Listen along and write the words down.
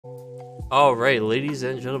Alright, ladies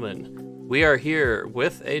and gentlemen, we are here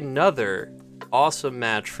with another awesome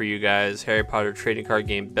match for you guys. Harry Potter trading card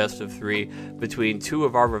game best of 3 between two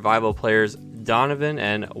of our revival players, Donovan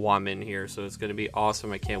and Huamin here. So it's going to be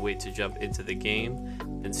awesome. I can't wait to jump into the game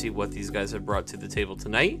and see what these guys have brought to the table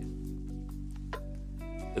tonight.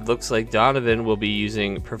 It looks like Donovan will be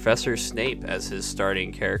using Professor Snape as his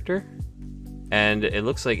starting character. And it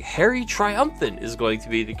looks like Harry Triumphant is going to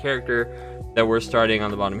be the character that we're starting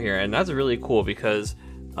on the bottom here. And that's really cool because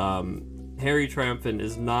Harry Triumphant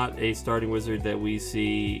is not a starting wizard that we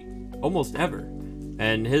see almost ever.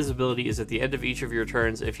 And his ability is at the end of each of your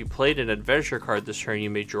turns, if you played an adventure card this turn, you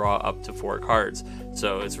may draw up to 4 cards.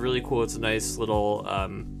 So it's really cool. It's a nice little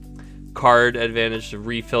card advantage to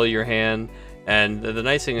refill your hand. And the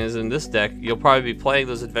nice thing is, in this deck, you'll probably be playing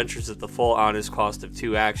those adventures at the full honest cost of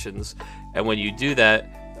 2 actions. And when you do that,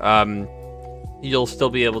 you'll still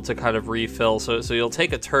be able to kind of refill. So you'll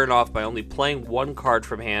take a turn off by only playing 1 card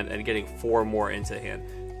from hand and getting 4 more into hand.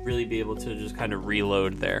 Really be able to just kind of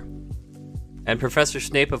reload there. And Professor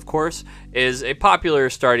Snape, of course, is a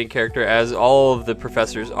popular starting character, as all of the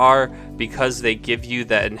professors are, because they give you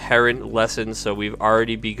that inherent lesson. So we've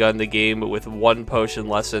already begun the game with 1 potion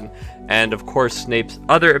lesson. And of course, Snape's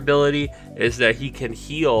other ability is that he can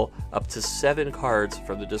heal up to 7 cards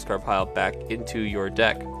from the discard pile back into your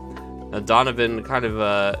deck. Now, Donovan kind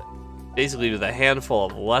of basically with a handful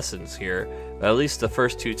of lessons here, but at least the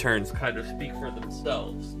first 2 turns kind of speak for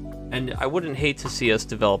themselves. And I wouldn't hate to see us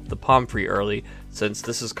develop the Pomfrey early, since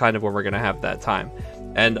this is kind of when we're going to have that time.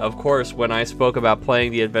 And of course, when I spoke about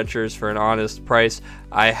playing the adventures for an honest price,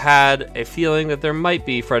 I had a feeling that there might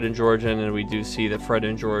be Fred and George in, and we do see that Fred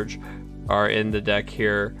and George are in the deck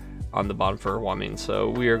here on the bottom for Huamin. So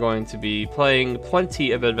we are going to be playing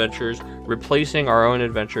plenty of adventures, replacing our own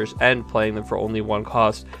adventures, and playing them for only 1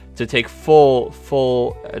 cost to take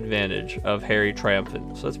full advantage of Harry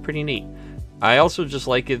Triumphant. So that's pretty neat. I also just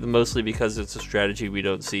like it mostly because it's a strategy we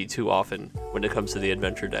don't see too often when it comes to the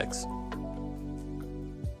adventure decks.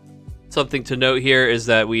 Something to note here is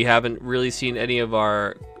that we haven't really seen any of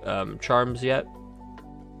our charms yet.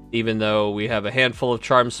 Even though we have a handful of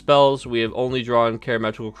charm spells, we have only drawn Care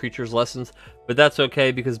Magical Creatures lessons. But that's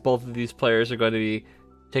okay because both of these players are going to be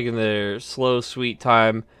taking their slow, sweet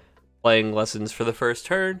time playing lessons for the first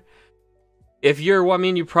turn. If you're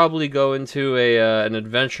Huamin, you probably go into an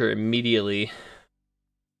adventure immediately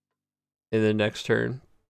in the next turn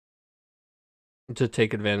to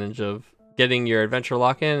take advantage of getting your adventure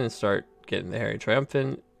lock in and start getting the Harry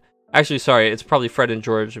Triumphant. Actually, sorry, it's probably Fred and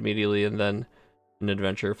George immediately and then an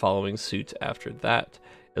adventure following suit after that.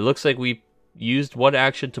 It looks like we used 1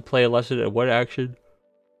 action to play a lesson and 1 action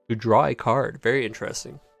to draw a card. Very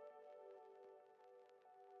interesting.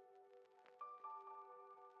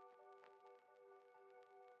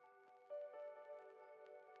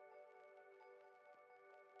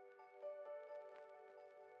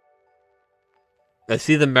 I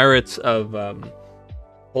see the merits of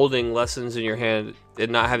holding lessons in your hand and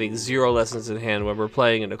not having 0 lessons in hand when we're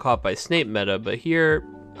playing in a Caught by Snape meta, but here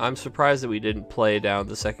I'm surprised that we didn't play down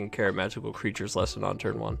the second Care Magical Creatures lesson on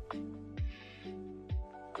turn 1.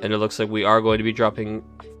 And it looks like we are going to be dropping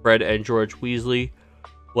Fred and George Weasley,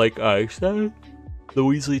 like I said. The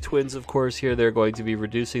Weasley twins, of course, here they're going to be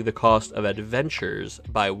reducing the cost of adventures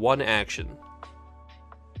by 1 action.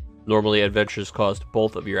 Normally, adventures cost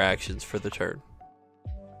both of your actions for the turn.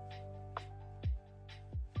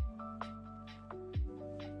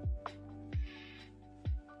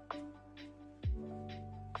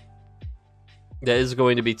 That is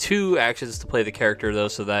going to be 2 actions to play the character, though,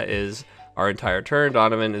 so that is our entire turn.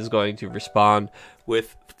 Donovan is going to respond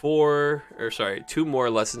with 2 more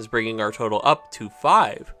lessons, bringing our total up to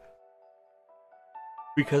 5.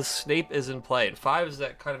 Because Snape is in play. And 5 is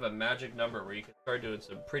that kind of a magic number where you can start doing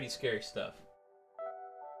some pretty scary stuff.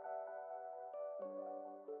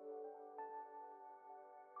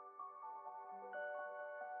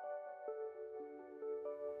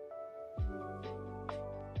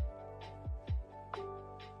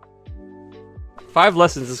 Five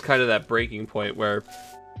lessons is kind of that breaking point where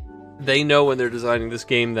they know when they're designing this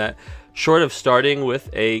game that short of starting with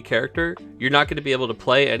a character, you're not going to be able to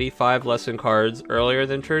play any 5 lesson cards earlier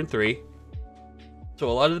than turn 3. So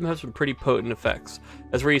a lot of them have some pretty potent effects.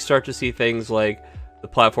 That's where you start to see things like the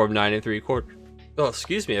platform 9 3/4. Oh,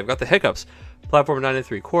 excuse me, I've got the hiccups. Platform 9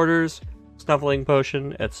 3/4, snuffling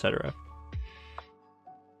potion, etc.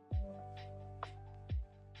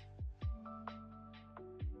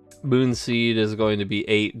 Moonseed is going to be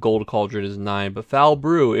 8, Gold Cauldron is 9, but Foul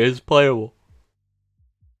Brew is playable.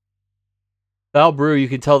 Foul Brew, you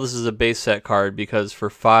can tell this is a base set card because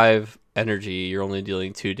for 5 energy, you're only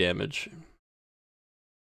dealing 2 damage.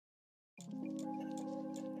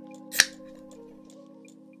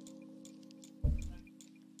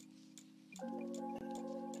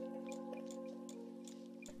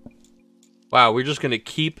 Wow, we're just going to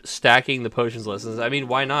keep stacking the potions lessons. I mean,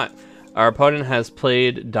 why not? Our opponent has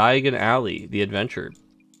played Diagon Alley, the adventure.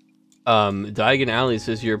 Diagon Alley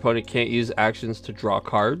says your opponent can't use actions to draw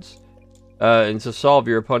cards. And to solve,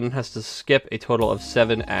 your opponent has to skip a total of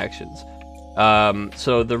 7 actions.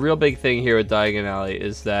 So the real big thing here with Diagon Alley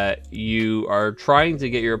is that you are trying to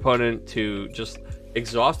get your opponent to just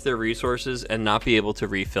exhaust their resources and not be able to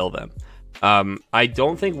refill them. I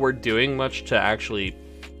don't think we're doing much to actually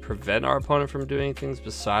prevent our opponent from doing things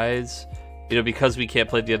besides, you know, because we can't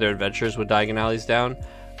play the other adventures when Diagon Alley's down.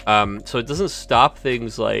 So it doesn't stop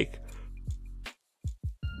things like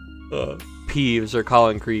Peeves or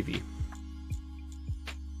Colin Creevy.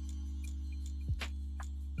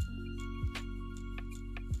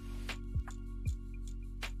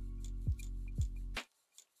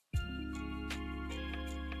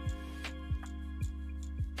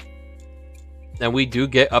 And we do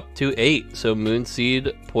get up to 8, so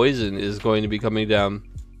Moonseed Poison is going to be coming down.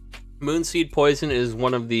 Moonseed Poison is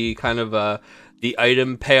one of the kind of the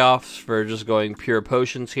item payoffs for just going pure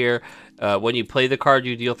potions here. When you play the card,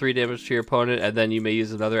 you deal 3 damage to your opponent, and then you may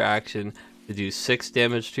use another action to do 6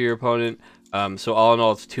 damage to your opponent. So all in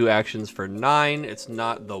all, it's 2 actions for 9. It's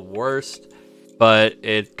not the worst, but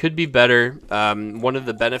it could be better. One of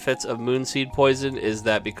the benefits of Moonseed Poison is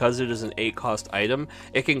that because it is an 8-cost item,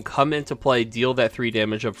 it can come into play, deal that 3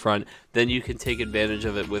 damage up front, then you can take advantage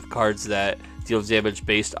of it with cards that deal damage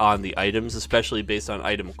based on the items, especially based on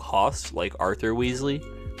item costs, like Arthur Weasley,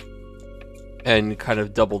 and kind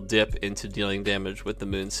of double dip into dealing damage with the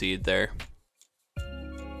Moonseed there.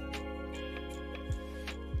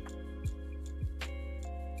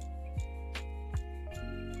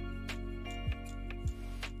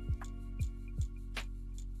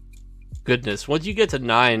 Goodness, once you get to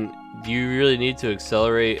 9, do you really need to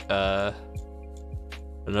accelerate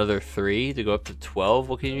another 3 to go up to 12?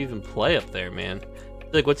 What can you even play up there, man?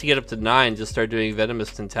 Like, once you get up to 9, just start doing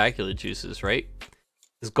Venomous Tentacular Juices, right?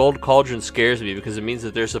 This Gold Cauldron scares me because it means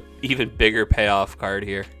that there's an even bigger payoff card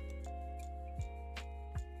here.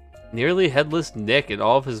 Nearly Headless Nick in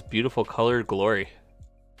all of his beautiful colored glory.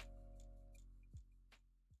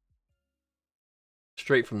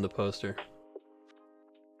 Straight from the poster.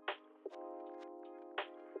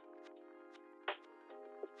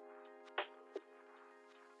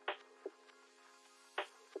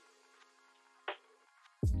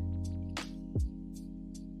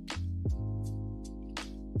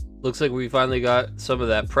 Looks like we finally got some of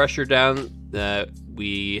that pressure down, that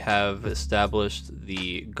we have established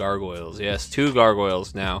the gargoyles. Yes, 2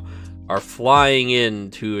 gargoyles now are flying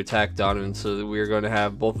in to attack Donovan, so that we are going to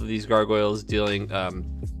have both of these gargoyles dealing,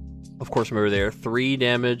 of course, remember they are 3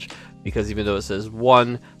 damage, because even though it says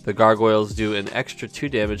 1, the gargoyles do an extra 2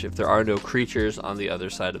 damage if there are no creatures on the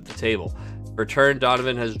other side of the table. For turn,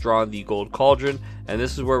 Donovan has drawn the Gold Cauldron, and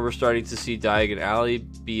this is where we're starting to see Diagon Alley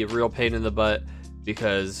be a real pain in the butt,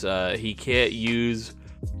 because he can't use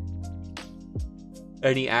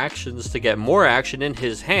any actions to get more action in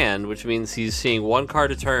his hand, which means he's seeing 1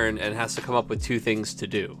 card a turn and has to come up with 2 things to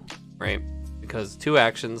do, right? Because 2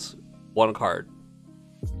 actions, 1 card.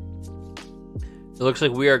 It looks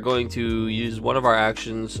like we are going to use one of our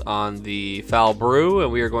actions on the Foul Brew,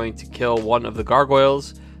 and we are going to kill one of the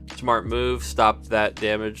gargoyles. Smart move, stop that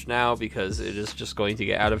damage now because it is just going to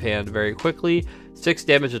get out of hand very quickly. 6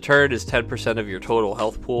 damage a turn is 10% of your total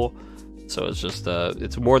health pool, so it's just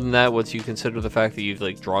it's more than that once you consider the fact that you've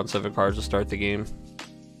like drawn 7 cards to start the game.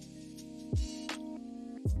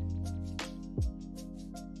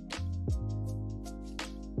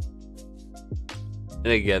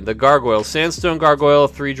 And again, the gargoyle, Sandstone Gargoyle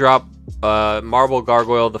 3-drop, Marble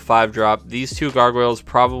Gargoyle the 5-drop. These 2 gargoyles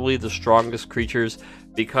probably the strongest creatures,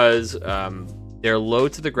 because they're low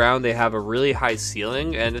to the ground, they have a really high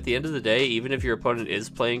ceiling, and at the end of the day, even if your opponent is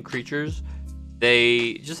playing creatures,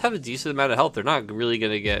 they just have a decent amount of health. They're not really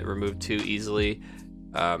going to get removed too easily,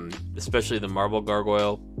 especially the Marble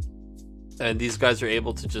Gargoyle. And these guys are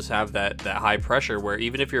able to just have that high pressure where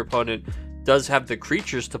even if your opponent does have the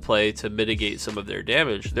creatures to play to mitigate some of their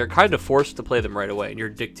damage, they're kind of forced to play them right away, and you're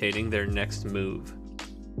dictating their next move.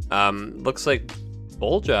 Looks like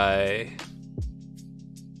Bulgai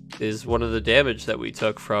is one of the damage that we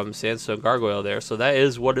took from Sandstone Gargoyle there. So that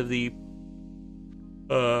is one of the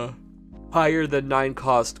higher than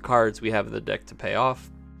 9-cost cards we have in the deck to pay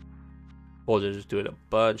off. Bulgai is doing a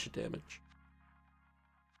bunch of damage.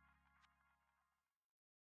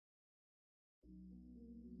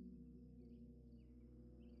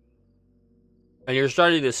 And you're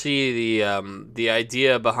starting to see the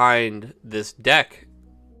idea behind this deck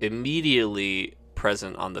immediately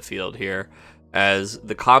present on the field here, as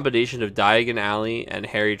the combination of Diagon Alley and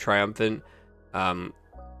Harry Triumphant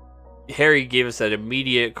Harry gave us that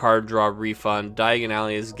immediate card draw refund. Diagon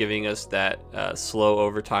Alley is giving us that slow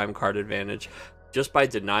overtime card advantage just by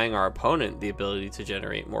denying our opponent the ability to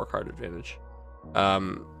generate more card advantage.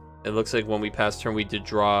 It looks like when we pass turn, we did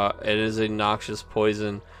draw. It is a Noxious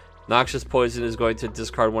Poison. Noxious Poison is going to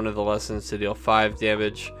discard one of the lessons to deal 5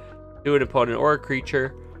 damage to an opponent or a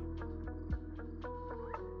creature.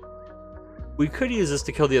 We could use this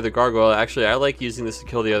to kill the other gargoyle. Actually, I like using this to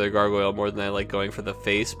kill the other gargoyle more than I like going for the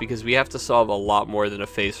face, because we have to solve a lot more than a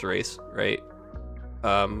face race, right?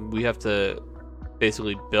 We have to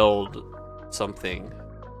basically build something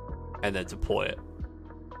and then deploy it.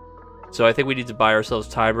 So I think we need to buy ourselves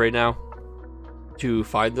time right now to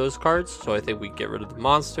find those cards. So I think we get rid of the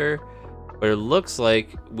monster, but it looks like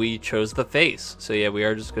we chose the face. So yeah, we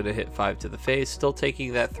are just going to hit 5 to the face, still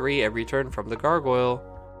taking that 3 every turn from the gargoyle.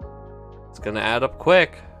 It's going to add up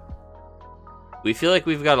quick. We feel like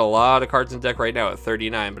we've got a lot of cards in deck right now at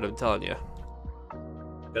 39, but I'm telling you,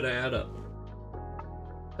 gonna add up.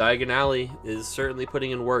 Diagon Alley is certainly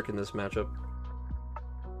putting in work in this matchup.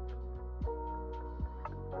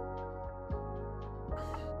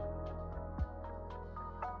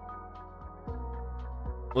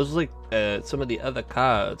 What's like some of the other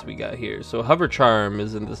cards we got here? So Hover Charm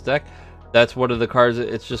is in this deck. That's one of the cards.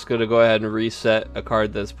 It's just going to go ahead and reset a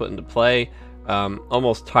card that's put into play.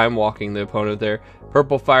 Almost time walking the opponent there.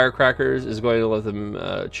 Purple Firecrackers is going to let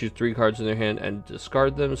them choose 3 cards in their hand and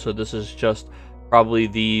discard them. So this is just probably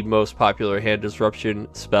the most popular hand disruption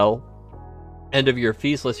spell. End of your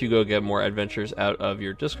feast lets you go get more adventures out of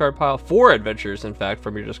your discard pile. 4 adventures, in fact,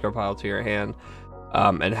 from your discard pile to your hand.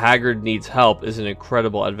 And Haggard Needs Help is an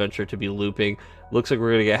incredible adventure to be looping. Looks like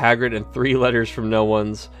we're going to get Haggard and 3 Letters from No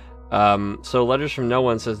One's. So Letters from No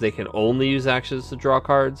One says they can only use actions to draw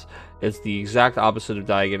cards. It's the exact opposite of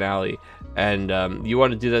Diagon Alley. And you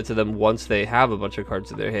want to do that to them once they have a bunch of cards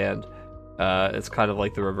in their hand. It's kind of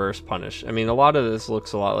like the reverse punish. I mean, a lot of this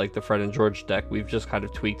looks a lot like the Fred and George deck. We've just kind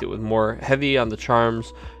of tweaked it with more heavy on the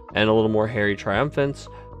charms and a little more hairy triumphants.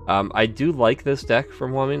 I do like this deck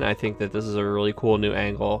from Huamin. I think that this is a really cool new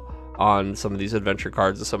angle on some of these adventure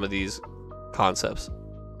cards and some of these concepts.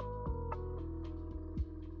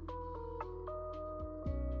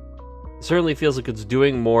 It certainly feels like it's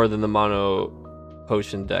doing more than the mono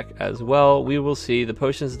potion deck as well. We will see. The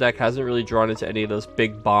potions deck hasn't really drawn into any of those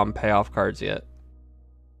big bomb payoff cards yet.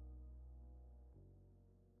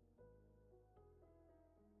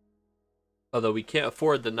 Although we can't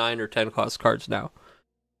afford the 9 or 10 cost cards now.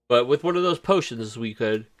 But with one of those potions, we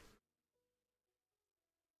could.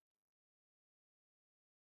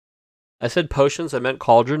 I said potions, I meant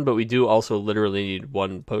cauldron, but we do also literally need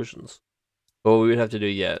 1 potions. But what we would have to do,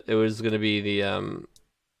 yeah, it was going to be the,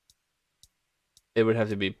 it would have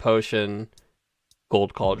to be potion,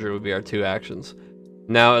 gold cauldron would be our 2 actions.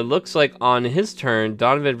 Now, it looks like on his turn,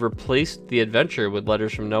 Donovan replaced the adventure with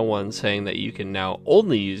Letters from No One, saying that you can now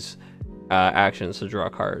only use actions to draw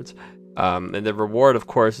cards. And the reward, of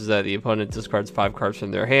course, is that the opponent discards 5 cards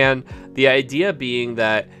from their hand. The idea being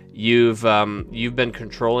that you've been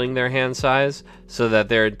controlling their hand size so that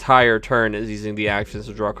their entire turn is using the actions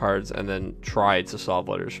to draw cards and then try to solve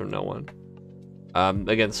Letters from No One.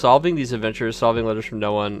 Again, solving these adventures, solving Letters from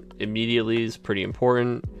No One immediately is pretty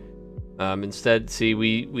important. Instead, see,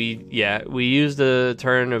 we used the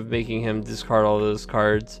turn of making him discard all those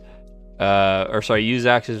cards. Use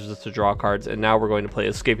actions to draw cards, and now we're going to play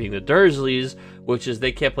Escaping the Dursleys, which is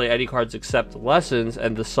they can't play any cards except lessons,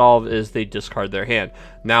 and the solve is they discard their hand.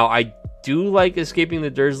 Now, I do like Escaping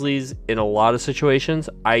the Dursleys in a lot of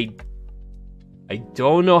situations. I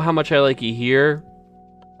don't know how much I like it here,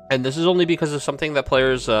 and this is only because of something that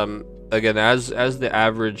players, again, as the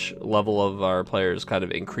average level of our players kind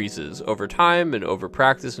of increases over time and over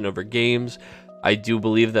practice and over games, I do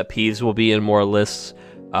believe that Peeves will be in more lists.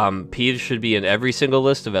 Peeves should be in every single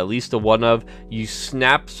list of at least a 1 of. You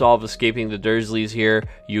snap solve Escaping the Dursleys here,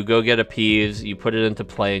 you go get a Peeves, you put it into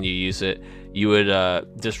play and you use it. You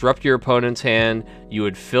would disrupt your opponent's hand, you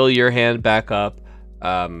would fill your hand back up,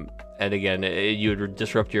 and again, you would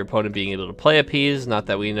disrupt your opponent being able to play a Peeves. Not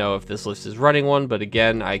that we know if this list is running one, but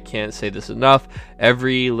again, I can't say this enough.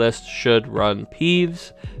 Every list should run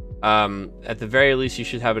Peeves. At the very least, you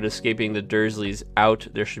should have an Escaping the Dursleys out.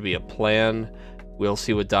 There should be a plan. We'll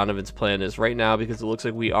see what Donovan's plan is right now, because it looks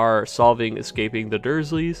like we are solving Escaping the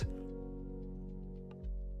Dursleys.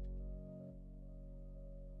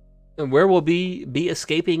 And where will be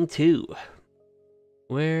escaping to?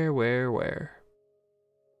 Where?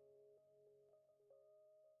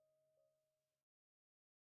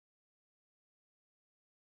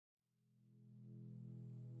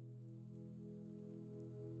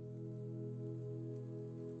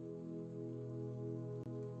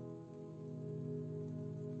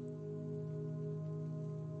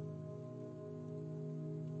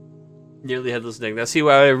 Nearly Headless Nick. Now, see,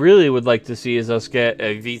 what I really would like to see is us get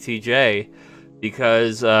a VTJ,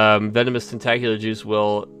 because Venomous Tentacular Juice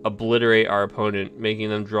will obliterate our opponent, making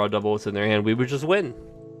them draw double what's in their hand. We would just win.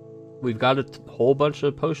 We've got a whole bunch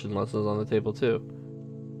of potion lessons on the table, too.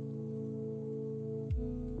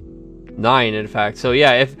 9, in fact. So,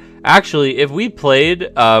 yeah, if we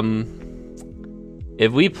played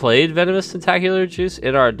Venomous Tentacular Juice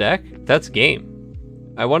in our deck, that's game.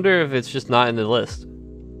 I wonder if it's just not in the list.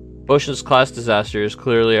 Potions Class Disaster is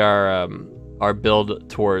clearly our build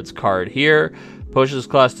towards card here. Potions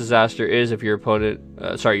Class Disaster is if your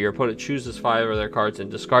opponent chooses 5 of their cards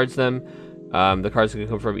and discards them. The cards can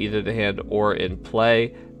come from either the hand or in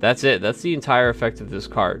play. That's it. That's the entire effect of this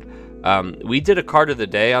card. We did a card of the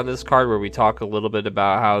day on this card where we talk a little bit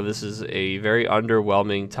about how this is a very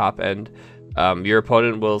underwhelming top end. Your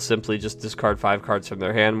opponent will simply just discard 5 cards from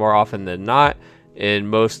their hand more often than not. In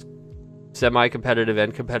most semi-competitive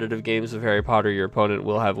and competitive games of Harry Potter, your opponent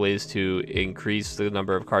will have ways to increase the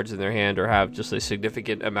number of cards in their hand or have just a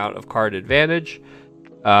significant amount of card advantage.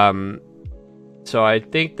 So I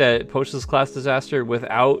think that Potions Class Disaster,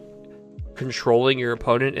 without controlling your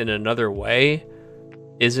opponent in another way,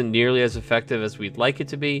 isn't nearly as effective as we'd like it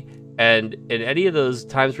to be. And in any of those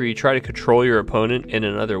times where you try to control your opponent in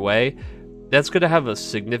another way, that's going to have a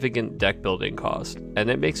significant deck building cost, and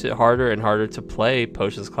it makes it harder and harder to play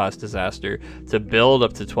Potions Class Disaster, to build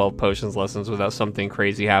up to 12 Potions lessons without something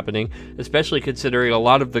crazy happening, especially considering a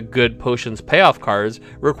lot of the good Potions payoff cards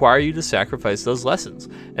require you to sacrifice those lessons.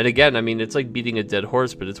 And again, I mean, it's like beating a dead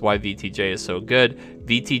horse, but it's why VTJ is so good.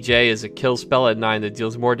 VTJ is a kill spell at 9 that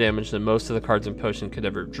deals more damage than most of the cards in Potion could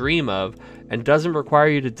ever dream of, and doesn't require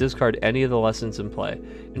you to discard any of the lessons in play.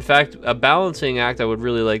 In fact, a balancing act I would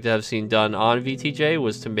really like to have seen done on VTJ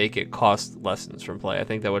was to make it cost lessons from play. I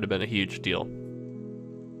think that would have been a huge deal.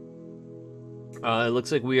 It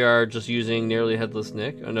looks like we are just using Nearly Headless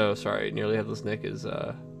Nick. Oh no, sorry, Nearly Headless Nick is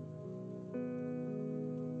in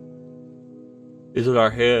our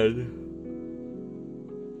hand.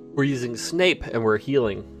 We're using Snape and we're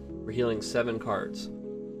healing. We're healing 7 cards.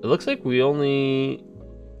 It looks like we only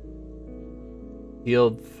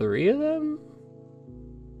healed 3 of them.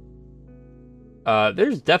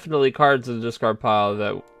 There's definitely cards in the discard pile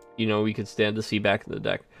that, you know, we could stand to see back in the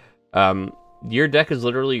deck. Your deck is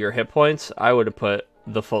literally your hit points. I would have put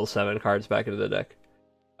the full 7 cards back into the deck.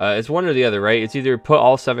 It's one or the other, right? It's either put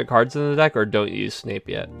all 7 cards in the deck or don't use Snape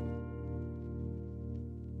yet.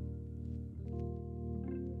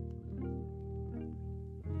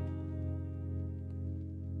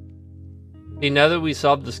 Okay, now that we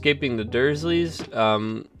solved escaping the Dursleys,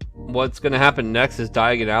 what's going to happen next is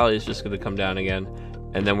Diagon Alley is just going to come down again,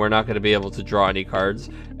 and then we're not going to be able to draw any cards,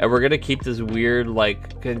 and we're going to keep this weird,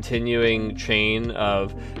 like, continuing chain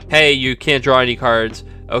of, hey, you can't draw any cards,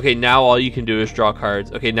 okay, now all you can do is draw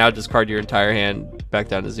cards, okay, now discard your entire hand back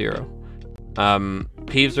down to 0.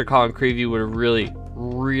 Peeves or Colin Creevy would really,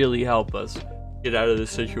 really help us get out of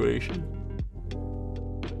this situation.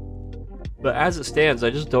 But as it stands, I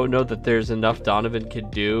just don't know that there's enough Donovan can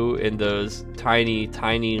do in those tiny,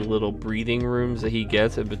 tiny little breathing rooms that he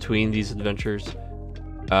gets in between these adventures.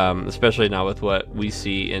 Especially now with what we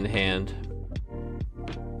see in hand.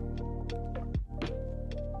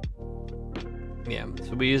 Yeah,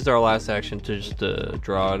 so we used our last action to just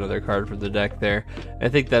draw another card from the deck there. I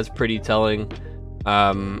think that's pretty telling.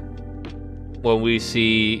 When we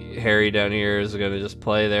see Harry down here is going to just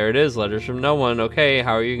play, there it is, Letters from No One. Okay,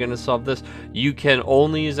 how are you going to solve this? You can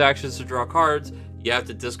only use actions to draw cards. You have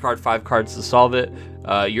to discard 5 cards to solve it.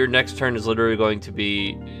 Your next turn is literally going to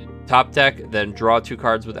be top deck, then draw 2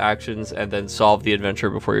 cards with actions, and then solve the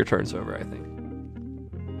adventure before your turn's over, I think.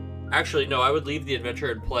 Actually, no, I would leave the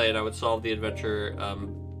adventure in play, and I would solve the adventure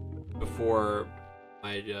before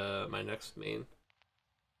my my next main.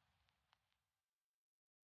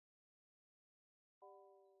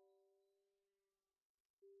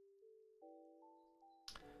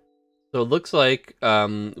 So it looks like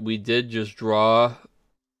we did just draw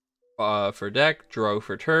for deck, draw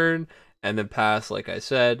for turn, and then pass, like I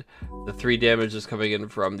said. The 3 damage is coming in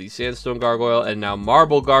from the Sandstone Gargoyle, and now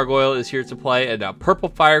Marble Gargoyle is here to play, and now Purple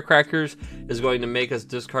Firecrackers is going to make us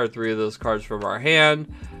discard 3 of those cards from our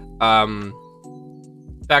hand.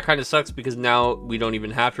 That kind of sucks because now we don't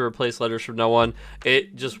even have to replace Letters from No One.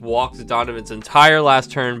 It just walks Donovan's entire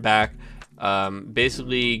last turn back.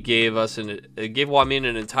 Basically gave Huamin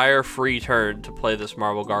an entire free turn to play this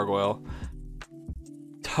Marble Gargoyle.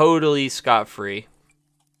 Totally scot-free.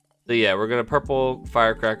 So yeah, we're going to Purple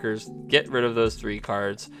Firecrackers, get rid of those 3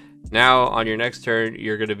 cards. Now, on your next turn,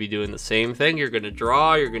 you're going to be doing the same thing. You're going to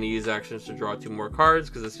draw, you're going to use actions to draw 2 more cards,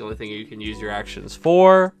 because that's the only thing you can use your actions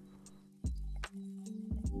for.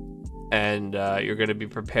 and you're going to be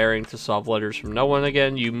preparing to solve Letters from No One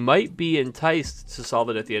again. You might be enticed to solve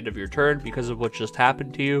it at the end of your turn because of what just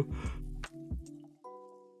happened to you,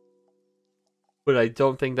 but I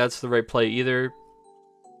don't think that's the right play either.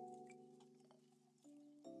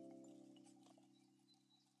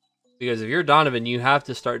 Because if you're Donovan, you have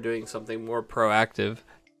to start doing something more proactive.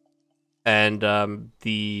 And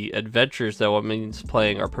the adventures that Huamin's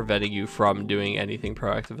playing are preventing you from doing anything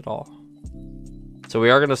proactive at all. So we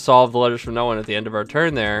are going to solve the Letters from No One at the end of our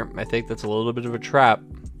turn there. I think that's a little bit of a trap.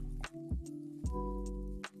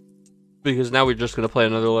 Because now we're just going to play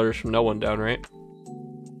another Letters from No One down, right?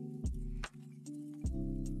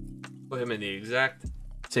 Put him in the exact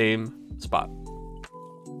same spot.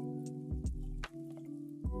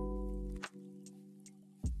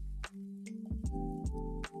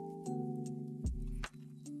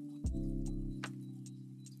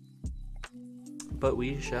 But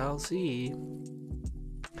we shall see.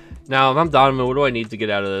 Now, if I'm Donovan, what do I need to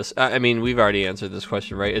get out of this? I mean, we've already answered this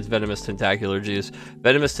question, right? It's Venomous Tentacular Juice.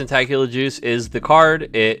 Venomous Tentacular Juice is the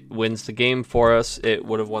card. It wins the game for us. It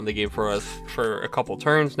would have won the game for us for a couple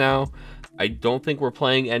turns now. I don't think we're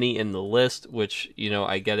playing any in the list, which, you know,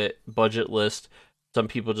 I get it. Budget list. Some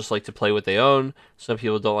people just like to play what they own. Some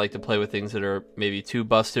people don't like to play with things that are maybe too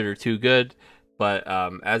busted or too good. But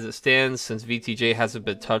as it stands, since VTJ hasn't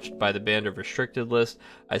been touched by the banned or restricted list,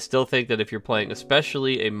 I still think that if you're playing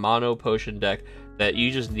especially a mono potion deck, that you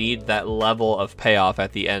just need that level of payoff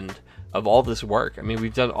at the end of all this work. I mean,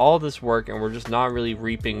 we've done all this work and we're just not really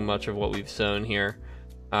reaping much of what we've sown here.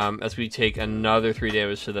 As we take another 3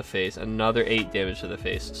 damage to the face, another 8 damage to the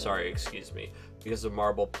face. Sorry, excuse me. Because of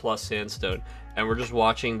Marble plus Sandstone. And we're just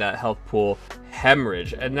watching that health pool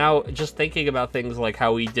hemorrhage. And now just thinking about things like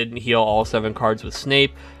how we didn't heal all 7 cards with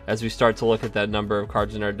Snape, as we start to look at that number of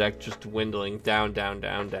cards in our deck just dwindling down, down,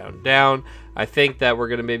 down, down, down. I think that we're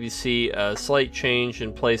going to maybe see a slight change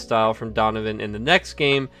in playstyle from Donovan in the next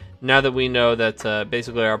game, now that we know that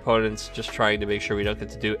basically our opponent's just trying to make sure we don't get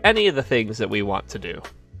to do any of the things that we want to do.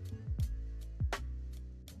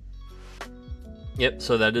 Yep,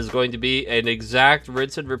 so that is going to be an exact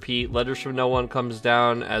rinse and repeat. Letters from No One comes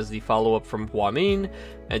down as the follow-up from Huamin,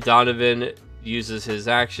 and Donovan uses his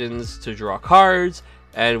actions to draw cards,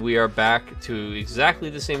 and we are back to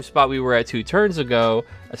exactly the same spot we were at 2 turns ago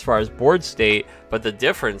as far as board state, but the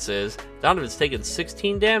difference is Donovan's taken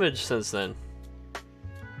 16 damage since then.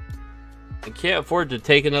 And can't afford to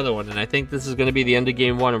take another one, and I think this is going to be the end of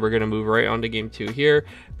game 1, and we're going to move right on to game 2 here,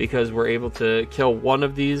 because we're able to kill one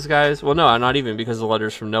of these guys. Well, no, not even, because of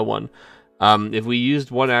Letters from No One. If we used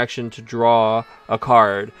one action to draw a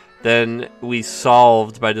card, then we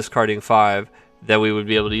solved by discarding 5, that we would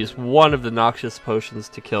be able to use one of the Noxious Potions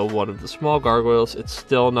to kill one of the small gargoyles. It's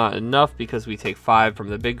still not enough, because we take 5 from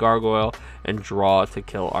the big gargoyle and draw to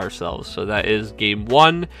kill ourselves. So that is game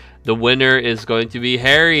 1. The winner is going to be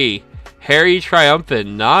Harry. Harry Triumphant,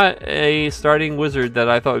 not a starting wizard that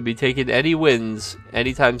I thought would be taking any wins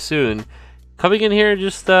anytime soon. Coming in here,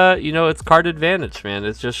 just, you know, it's card advantage, man.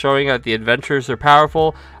 It's just showing that the adventures are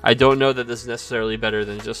powerful. I don't know that this is necessarily better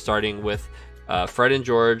than just starting with Fred and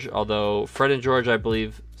George, although Fred and George, I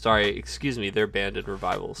believe, sorry, excuse me, they're banned in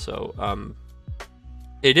Revival, so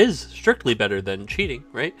it is strictly better than cheating,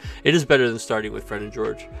 right? It is better than starting with Fred and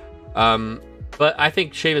George. But I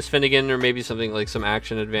think Seamus Finnegan, or maybe something like some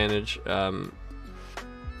action advantage,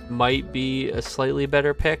 might be a slightly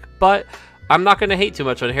better pick. But I'm not going to hate too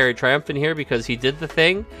much on Harry Triumphant here, because he did the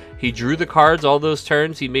thing. He drew the cards all those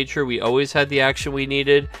turns. He made sure we always had the action we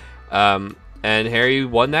needed. And Harry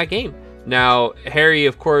won that game. Now, Harry,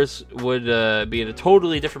 of course, would be in a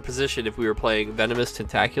totally different position if we were playing Venomous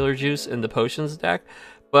Tentacular Juice in the Potions deck.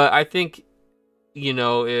 But I think, you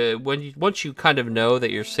know, once you kind of know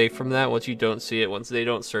that you're safe from that, once you don't see it, once they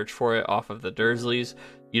don't search for it off of the Dursleys,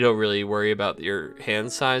 you don't really worry about your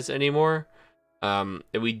hand size anymore. And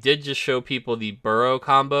we did just show people the Burrow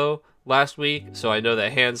combo last week, so I know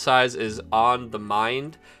that hand size is on the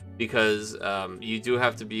mind, because you do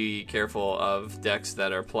have to be careful of decks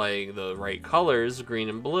that are playing the right colors, green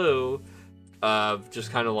and blue, of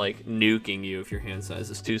just kind of like nuking you if your hand size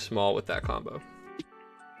is too small with that combo.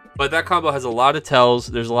 But that combo has a lot of tells.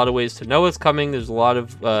 There's a lot of ways to know it's coming. There's a lot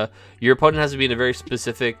of... your opponent has to be in a very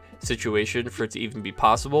specific situation for it to even be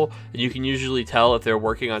possible. And you can usually tell if they're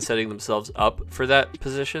working on setting themselves up for that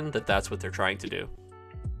position, that that's what they're trying to do.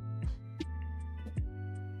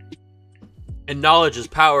 And knowledge is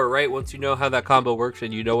power, right? Once you know how that combo works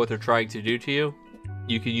and you know what they're trying to do to you,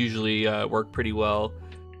 you can usually work pretty well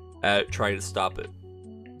at trying to stop it.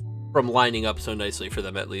 from lining up so nicely for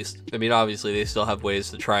them, at least. I mean, obviously, they still have ways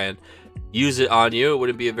to try and use it on you. It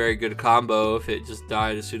wouldn't be a very good combo if it just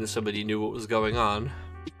died as soon as somebody knew what was going on.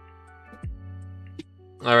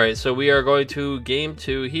 Alright, so we are going to game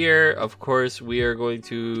 2 here. Of course, we are going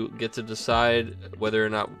to get to decide whether or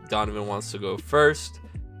not Donovan wants to go first,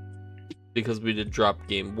 because we did drop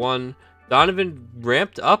game 1. Donovan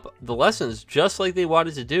ramped up the lessons just like they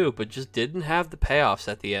wanted to do, but just didn't have the payoffs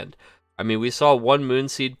at the end. I mean, we saw 1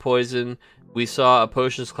 Moonseed Poison. We saw a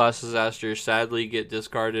Potions Class Disaster sadly get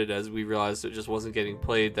discarded as we realized it just wasn't getting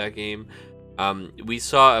played that game. We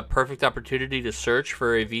saw a perfect opportunity to search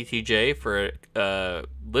for a VTJ for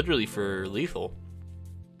literally for lethal,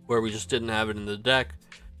 where we just didn't have it in the deck.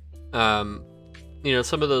 You know,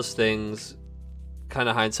 some of those things, kind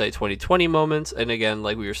of hindsight 2020 moments, and again,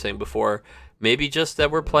 like we were saying before, maybe just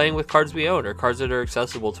that we're playing with cards we own or cards that are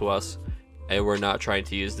accessible to us, and we're not trying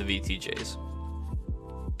to use the VTJs.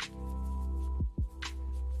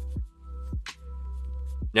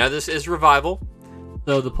 Now this is Revival,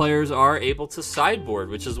 so the players are able to sideboard,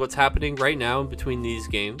 which is what's happening right now in between these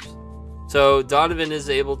games. So Donovan is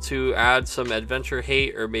able to add some adventure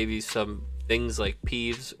hate, or maybe some things like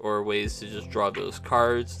peeves, or ways to just draw those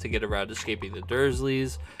cards to get around escaping the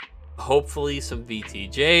Dursleys. Hopefully some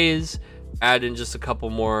VTJs, add in just a couple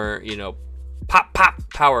more, you know, pop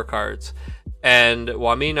power cards. And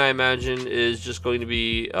Huamin, I imagine, is just going to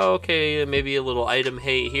be, oh, okay, maybe a little item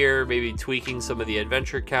hate here, maybe tweaking some of the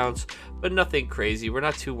adventure counts, but nothing crazy. We're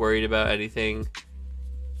not too worried about anything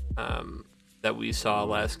that we saw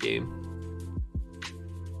last game.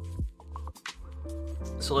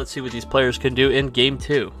 So let's see what these players can do in game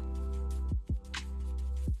 2.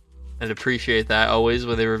 And appreciate that always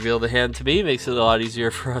when they reveal the hand to me. Makes it a lot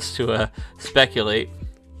easier for us to speculate.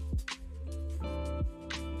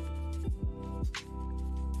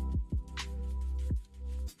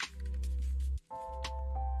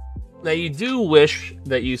 Now, you do wish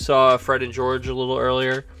that you saw Fred and George a little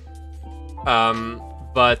earlier,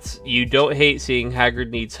 but you don't hate seeing Hagrid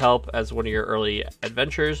Needs Help as one of your early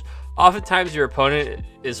adventures. Oftentimes, your opponent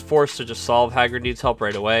is forced to just solve Hagrid Needs Help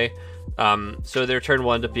right away, so their turn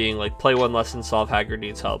will end up being like, play 1 lesson, solve Hagrid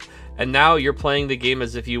Needs Help. And now you're playing the game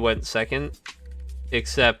as if you went second,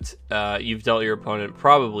 except you've dealt your opponent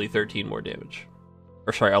probably 13 more damage.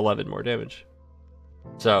 Or sorry, 11 more damage.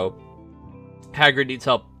 So, Hagrid Needs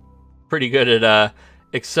Help pretty good at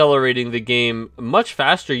accelerating the game much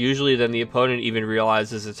faster usually than the opponent even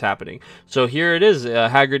realizes it's happening. So here it is.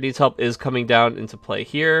 Hagrid Needs Help is coming down into play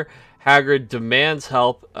here. Hagrid demands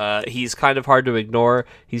help. He's kind of hard to ignore.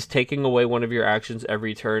 He's taking away one of your actions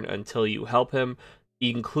every turn until you help him,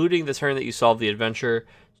 including the turn that you solve the adventure.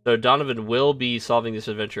 So Donovan will be solving this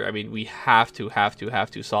adventure. I mean, we have to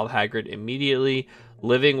solve Hagrid immediately.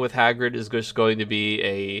 Living with Hagrid is just going to be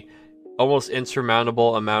a almost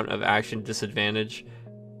insurmountable amount of action disadvantage,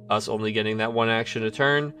 us only getting that 1 action a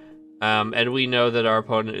turn, and we know that our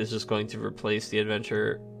opponent is just going to replace the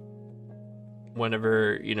adventure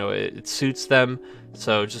whenever, you know, it suits them.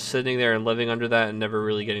 So just sitting there and living under that and never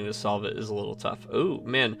really getting to solve it is a little tough. Oh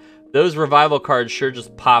man, those revival cards sure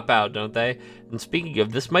just pop out, don't they? And speaking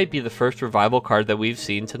of, this might be the first revival card that we've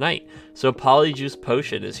seen tonight. So Polyjuice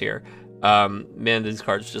Potion is here. Man, these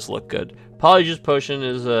cards just look good. Polyjuice Potion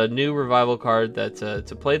is a new revival card that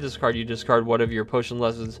to play this card, you discard one of your potion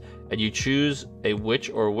lessons and you choose a witch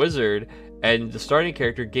or wizard, and the starting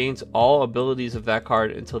character gains all abilities of that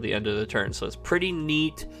card until the end of the turn. So it's pretty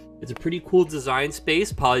neat. It's a pretty cool design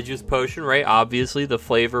space. Polyjuice Potion, right? Obviously, the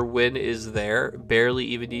flavor win is there. Barely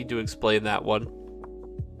even need to explain that one.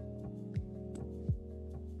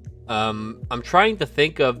 I'm trying to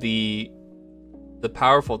think of the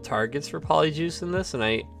powerful targets for Polyjuice in this, and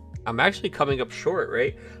I'm actually coming up short,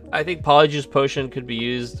 right? I think Polyjuice Potion could be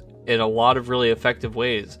used in a lot of really effective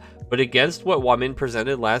ways, but against what Huamin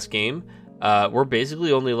presented last game, we're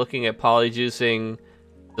basically only looking at polyjuicing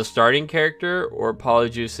the starting character or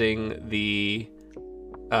polyjuicing the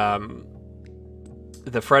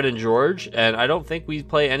Fred and George, and I don't think we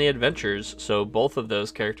play any adventures, so both of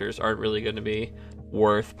those characters aren't really going to be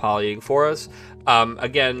worth polying for us.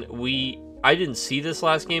 Again, I didn't see this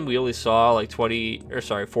last game. We only saw like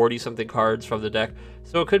 40 something cards from the deck.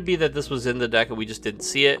 So it could be that this was in the deck and we just didn't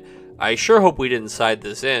see it. I sure hope we didn't side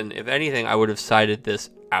this in. If anything, I would have sided this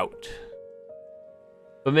out.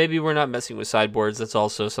 But maybe we're not messing with sideboards. That's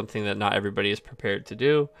also something that not everybody is prepared to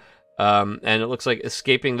do. And it looks like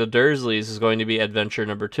escaping the Dursleys is going to be adventure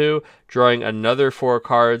number 2. Drawing another 4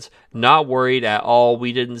 cards. Not worried at all.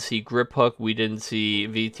 We didn't see Grip Hook. We didn't see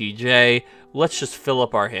VTJ. Let's just fill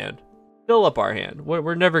up our hand. Fill up our hand.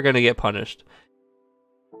 We're never going to get punished.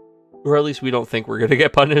 Or at least we don't think we're going to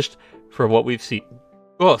get punished from what we've seen.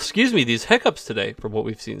 Oh, excuse me, these hiccups today from what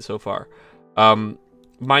we've seen so far.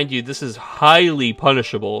 Mind you, this is highly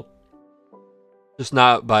punishable. Just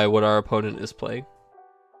not by what our opponent is playing.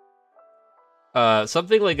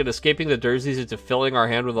 Something like an escaping the Dursleys into filling our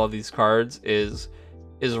hand with all these cards is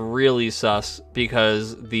really sus,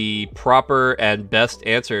 because the proper and best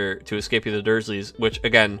answer to escaping the Dursleys, which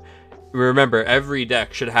again, remember, every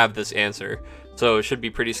deck should have this answer, so it should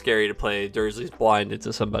be pretty scary to play Dursley's blind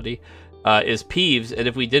into somebody, is Peeves. And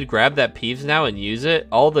if we did grab that Peeves now and use it,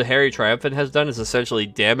 all the Harry Triumphant has done is essentially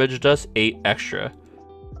damaged us 8 extra,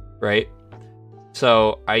 right?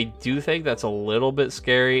 So I do think that's a little bit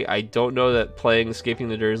scary. I don't know that playing Escaping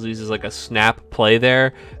the Dursleys is like a snap play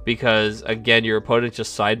there, because again, your opponent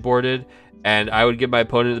just sideboarded, and I would give my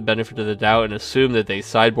opponent the benefit of the doubt and assume that they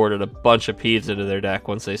sideboarded a bunch of Peeves into their deck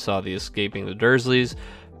once they saw the Escaping the Dursleys.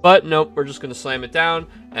 But nope, we're just going to slam it down,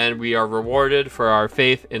 and we are rewarded for our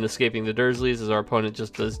faith in Escaping the Dursleys, as our opponent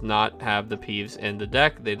just does not have the Peeves in the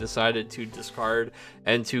deck. They decided to discard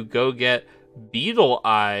and to go get Beetle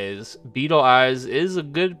Eyes. Beetle Eyes is a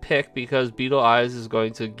good pick, because Beetle Eyes is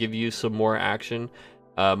going to give you some more action,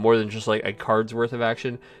 more than just like a card's worth of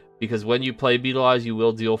action, because when you play Beetle Eyes, you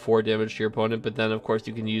will deal 4 damage to your opponent, but then of course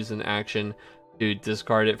you can use an action to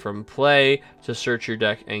discard it from play to search your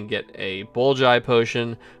deck and get a Bullseye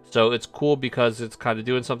potion. So it's cool because it's kind of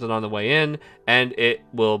doing something on the way in, and it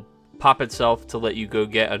will pop itself to let you go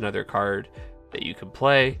get another card that you can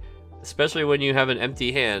play. Especially when you have an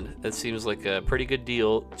empty hand. That seems like a pretty good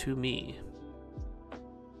deal to me.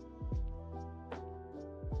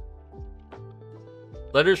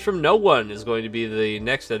 Letters from No One is going to be the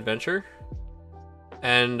next adventure.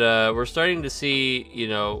 And we're starting to see, you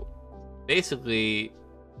know, basically,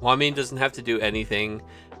 Huamin doesn't have to do anything.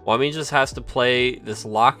 Huamin just has to play this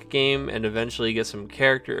lock game and eventually get some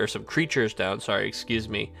some creatures down, sorry, excuse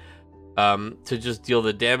me, to just deal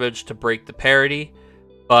the damage to break the parity.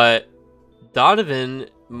 But Donovan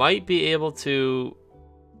might be able to,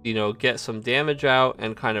 you know, get some damage out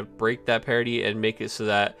and kind of break that parity and make it so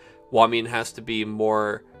that Huamin has to be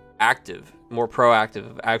more active, more proactive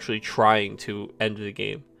of actually trying to end the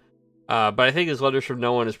game. But I think his Letters from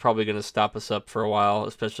No One is probably going to stop us up for a while,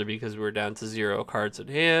 especially because we're down to 0 cards in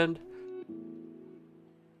hand.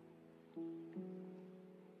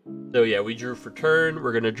 So yeah, we drew for turn.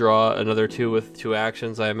 We're going to draw another 2 with 2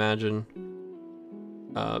 actions, I imagine.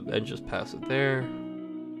 And just pass it there.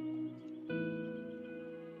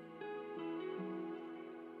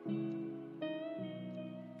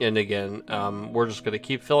 And again, we're just going to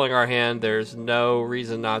keep filling our hand. There's no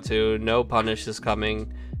reason not to. No punish is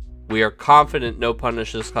coming. We are confident no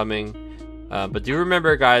punish is coming. But do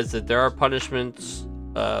remember, guys, that there are punishments.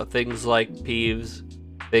 Things like Peeves,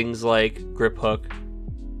 things like Grip Hook,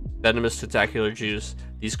 Venomous Tentacular Juice.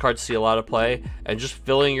 These cards see a lot of play, and just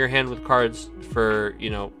filling your hand with cards for,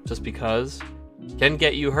 you know, just because can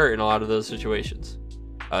get you hurt in a lot of those situations.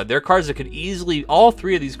 There are cards that could easily, all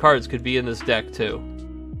 3 of these cards could be in this deck too,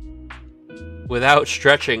 without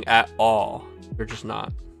stretching at all. They're just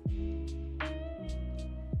not.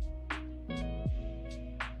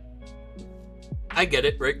 I get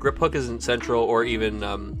it, right? Grip Hook isn't central or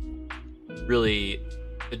even really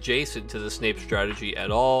adjacent to the Snape strategy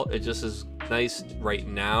at all. It just is nice right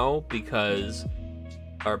now because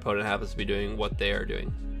our opponent happens to be doing what they are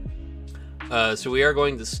doing. So we are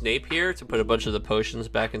going to Snape here to put a bunch of the potions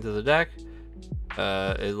back into the deck.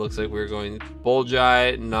 It looks like we're going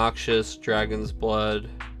Bullseye, Noxious, Dragon's Blood.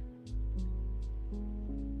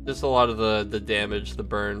 Just a lot of the damage, the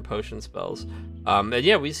burn potion spells. And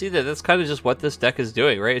yeah, we see that that's kind of just what this deck is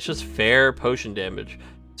doing, right? It's just fair potion damage.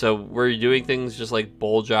 So we're doing things just like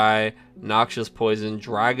Bullseye, Noxious Poison,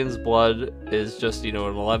 Dragon's Blood is just, you know,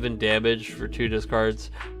 an 11 damage for 2 discards.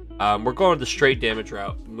 We're going the straight damage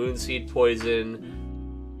route. Moonseed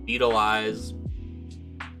Poison, Beetle Eyes.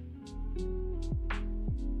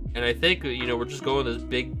 And I think, you know, we're just going this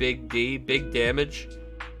big damage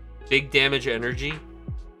energy.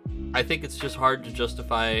 I think it's just hard to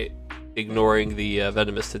justify ignoring the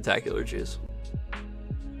Venomous Tentacular Juice.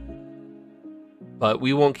 But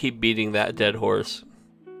we won't keep beating that dead horse.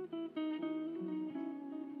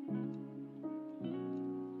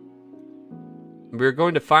 We're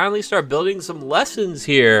going to finally start building some lessons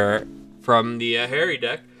here from the Harry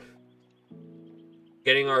deck.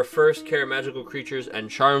 Getting our first Care Magical Creatures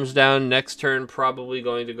and Charms down. Next turn, probably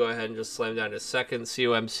going to go ahead and just slam down a second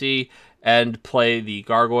COMC and play the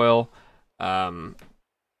Gargoyle.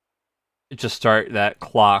 Just start that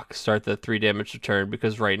clock, start the 3 damage to turn,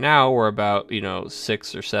 because right now we're about, you know,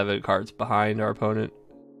 6 or 7 cards behind our opponent.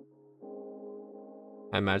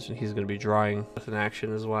 I imagine he's going to be drawing with an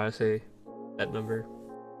action is why I say that number.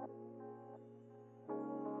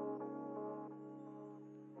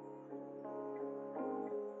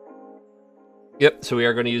 Yep, so we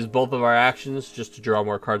are going to use both of our actions just to draw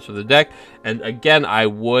more cards for the deck. And again, I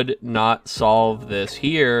would not solve this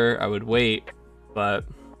here. I would wait, but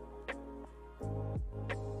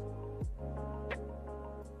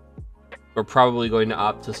we're probably going to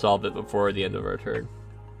opt to solve it before the end of our turn.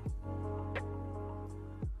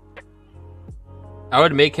 I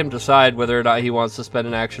would make him decide whether or not he wants to spend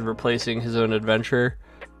an action replacing his own adventure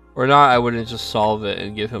or not. I wouldn't just solve it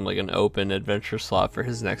and give him like an open adventure slot for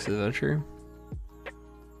his next adventure.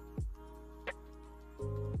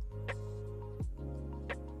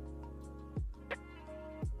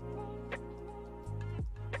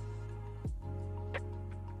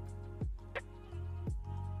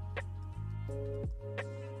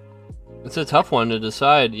 It's a tough one to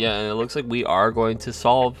decide. Yeah, and it looks like we are going to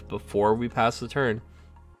solve before we pass the turn.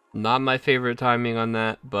 Not my favorite timing on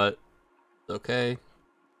that, but okay.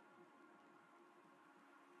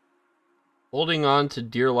 Holding on to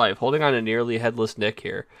dear life. Holding on to Nearly Headless Nick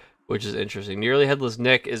here, which is interesting. Nearly Headless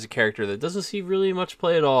Nick is a character that doesn't see really much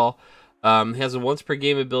play at all. He has a once per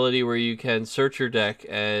game ability where you can search your deck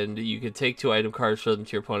and you can take 2 item cards, show them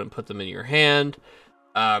to your opponent, and put them in your hand.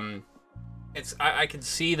 I can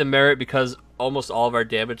see the merit because almost all of our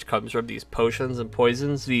damage comes from these potions and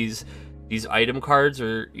poisons. These item cards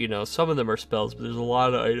are, you know, some of them are spells, but there's a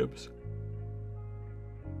lot of items.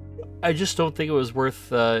 I just don't think it was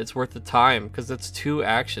worth it's worth the time, because that's 2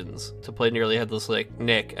 actions to play Nearly Headless like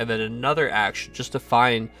Nick, and then another action just to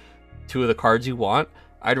find 2 of the cards you want.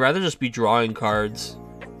 I'd rather just be drawing cards,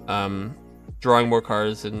 drawing more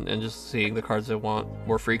cards and just seeing the cards I want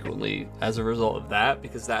more frequently as a result of that,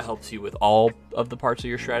 because that helps you with all of the parts of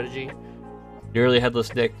your strategy. Nearly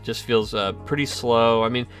Headless Nick just feels pretty slow. I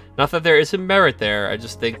mean, not that there isn't merit there, I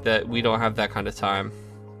just think that we don't have that kind of time.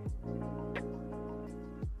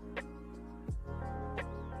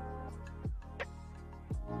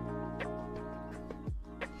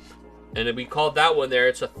 And we called that one there.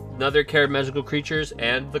 It's another care of magical creatures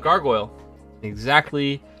and the gargoyle.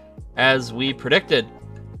 Exactly as we predicted.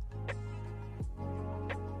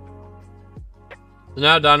 So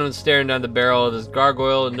now Donovan's staring down the barrel of this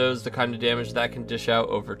gargoyle and knows the kind of damage that can dish out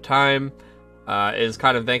over time. Is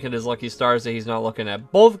kind of thanking his lucky stars that he's not looking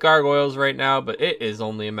at both gargoyles right now, but it is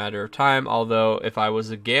only a matter of time. Although if I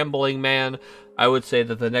was a gambling man, I would say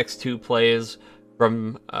that the next 2 plays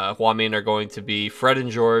from Huamin are going to be Fred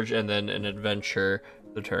and George, and then an adventure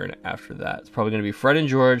the turn after that. It's probably going to be Fred and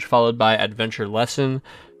George, followed by Adventure Lesson,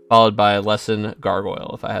 followed by Lesson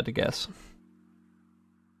Gargoyle, if I had to guess.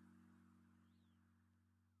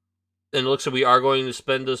 And it looks like we are going to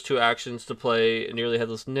spend those 2 actions to play Nearly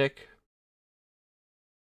Headless Nick.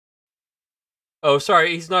 Oh,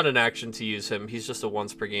 sorry, he's not an action to use him. He's just a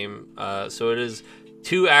once per game. So it is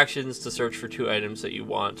 2 actions to search for 2 items that you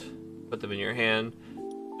want. Put them in your hand.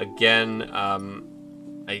 Again,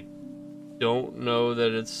 I don't know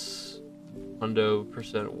that it's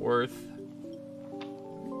 100% worth.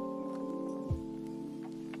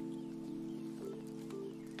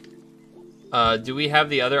 Do we have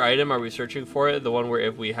the other item? Are we searching for it? The one where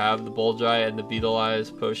if we have the Bulge Eye and the Beetle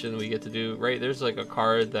Eyes potion, we get to do, right? There's like a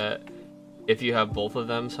card that if you have both of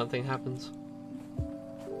them, something happens.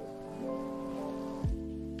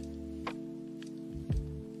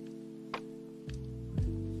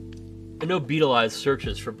 I know Beetle Eyes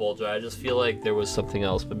searches for Bulge Eye. I just feel like there was something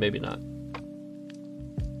else, but maybe not.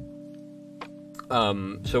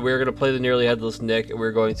 So we're going to play the Nearly Headless Nick, and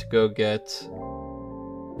we're going to go get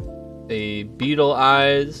a Beetle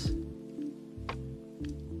Eyes.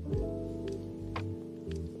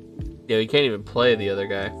 Yeah, we can't even play the other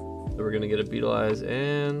guy. So we're going to get a Beetle Eyes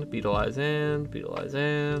and Beetle Eyes and Beetle Eyes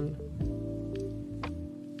and...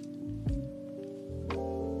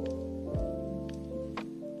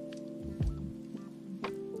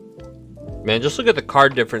 Man, just look at the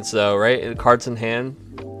card difference though, right? The cards in hand.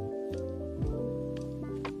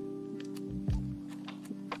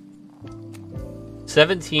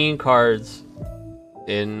 $17 cards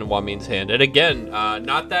in Huamin's hand. And again,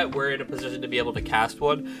 not that we're in a position to be able to cast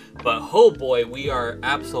one, but oh boy, we are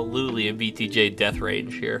absolutely in VTJ death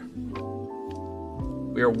range here.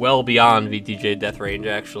 We are well beyond VTJ death range,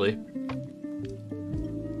 actually.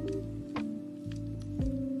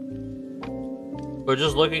 We're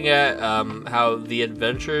just looking at how the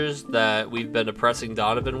adventures that we've been oppressing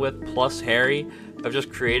Donovan with, plus Harry, have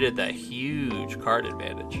just created that huge card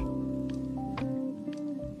advantage.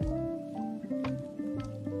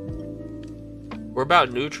 we're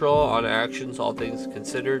about neutral on actions, all things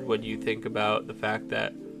considered, when you think about the fact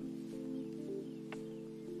that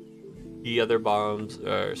the other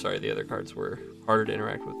the other cards were harder to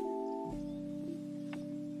interact with.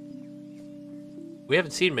 We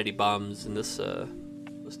haven't seen many bombs in this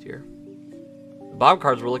list here. The bomb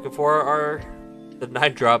cards we're looking for are the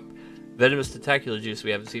 9-drop Venomous Tentacular Juice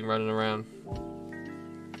we haven't seen running around.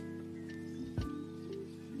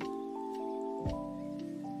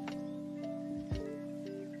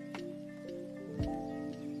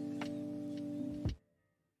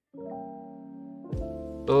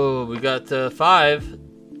 Oh, we got 5.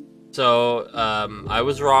 So, I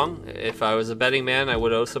was wrong. If I was a betting man, I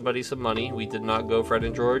would owe somebody some money. We did not go Fred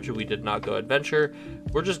and George. We did not go Adventure.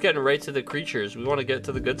 We're just getting right to the creatures. We want to get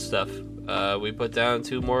to the good stuff. We put down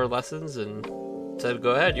 2 more lessons and said,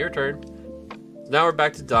 go ahead, your turn. So now we're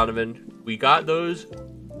back to Donovan. We got those.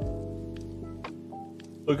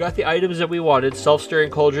 We got the items that we wanted.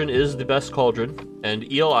 Self-Stirring Cauldron is the best cauldron. And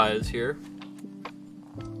Eel Eyes here.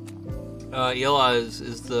 Eel Eyes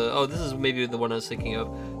is the... Oh, this is maybe the one I was thinking of.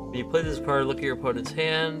 When you play this card, look at your opponent's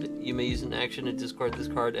hand. You may use an action to discard this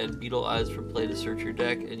card and Beetle Eyes from play to search your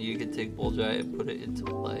deck, and you can take Bullseye and put it into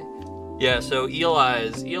play. Yeah, so Eel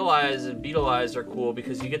Eyes and Beetle Eyes are cool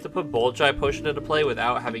because you get to put Bullseye Potion into play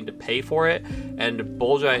without having to pay for it, and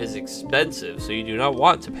Bullseye is expensive, so you do not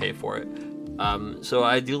want to pay for it. So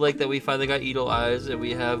I do like that we finally got Eel Eyes, and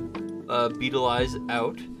we have Beetle Eyes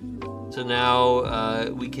out. So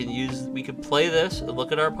now we can play this and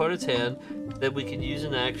look at our opponent's hand. Then we can use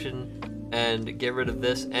an action and get rid of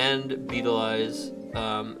this and Beetle Eyes,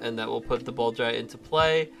 and that will put the Bullseye into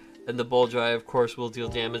play. And the Bullseye, of course, will deal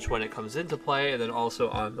damage when it comes into play, and then also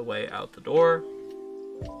on the way out the door.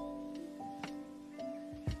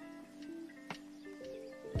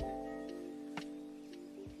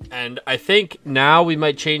 And I think now we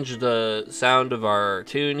might change the sound of our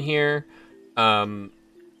tune here.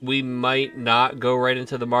 We might not go right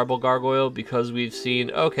into the Marble Gargoyle because we've seen,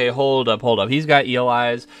 okay, hold up. He's got Eel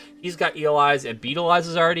Eyes. And Beetle Eyes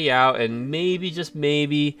is already out, and maybe, just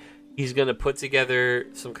maybe, he's going to put together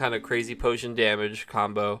some kind of crazy potion damage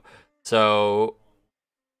combo. So,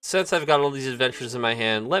 since I've got all these adventures in my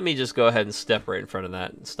hand, let me just go ahead and step right in front of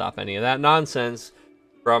that and stop any of that nonsense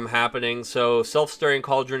from happening. So, Self-Stirring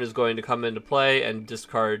Cauldron is going to come into play and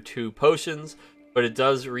discard 2 potions. But it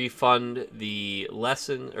does refund the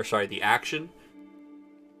the action.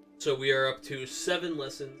 So we are up to 7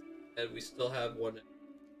 lessons, and we still have 1.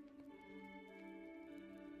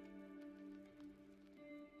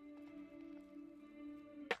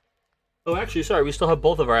 Oh, actually, sorry, we still have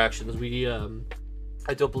both of our actions.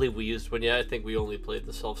 I don't believe we used one yet. I think we only played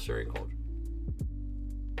the Self-Stirring Cauldron.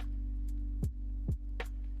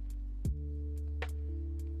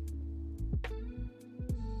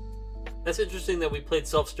 That's interesting that we played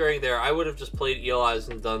Self-Stirring there. I would have just played Eel Eyes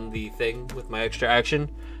and done the thing with my extra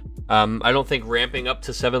action. I don't think ramping up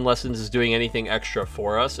to 7 lessons is doing anything extra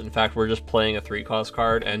for us. In fact, we're just playing a 3-cost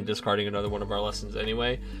card and discarding another one of our lessons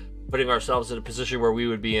anyway, putting ourselves in a position where we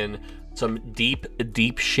would be in some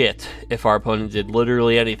deep shit if our opponent did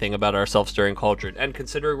literally anything about our Self-Stirring Cauldron. And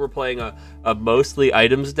considering we're playing a mostly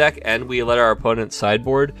items deck and we let our opponent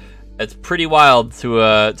sideboard, it's pretty wild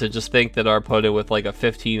to just think that our opponent with like a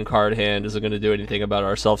 15-card hand isn't going to do anything about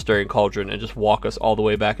our Self-Stirring Cauldron and just walk us all the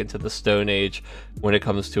way back into the Stone Age when it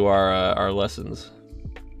comes to our lessons.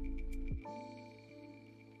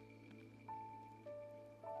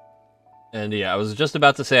 And yeah, I was just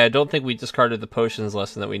about to say, I don't think we discarded the potions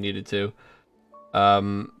lesson that we needed to.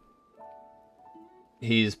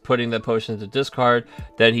 He's putting the potion to discard,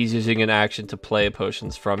 then he's using an action to play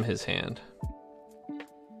potions from his hand.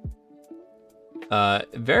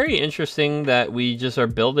 Very interesting that we just are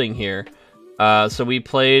building here. So we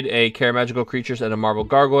played a Care Magical Creatures and a Marble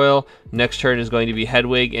Gargoyle. Next turn is going to be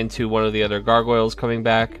Hedwig into one of the other gargoyles coming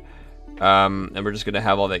back. And we're just going to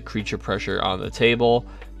have all that creature pressure on the table.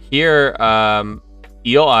 Here,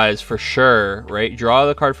 Eel Eyes for sure, right? Draw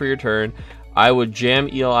the card for your turn. I would jam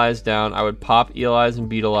Eel Eyes down. I would pop Eel Eyes and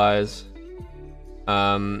Beetle Eyes.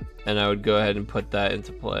 And I would go ahead and put that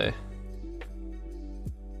into play.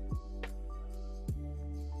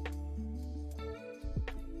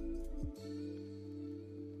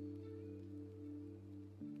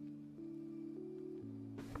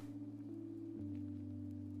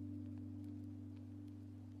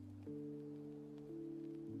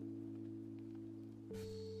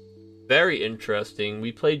 Very interesting.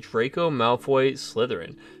 We played Draco, Malfoy,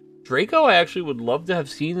 Slytherin. Draco I actually would love to have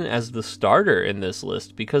seen as the starter in this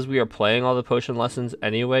list because we are playing all the potion lessons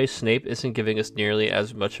anyway. Snape isn't giving us nearly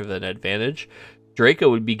as much of an advantage. Draco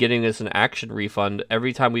would be getting us an action refund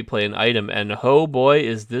every time we play an item, and oh boy,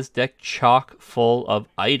 is this deck chock full of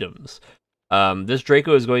items. This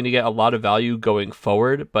Draco is going to get a lot of value going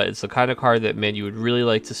forward, but it's the kind of card that, man, you would really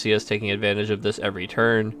like to see us taking advantage of this every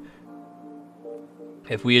turn.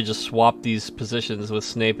 If we had just swapped these positions with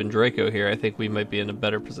Snape and Draco here, I think we might be in a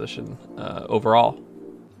better position overall.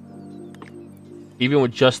 Even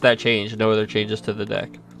with just that change, no other changes to the deck.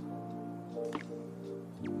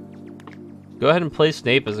 Go ahead and play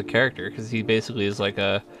Snape as a character, because he basically is like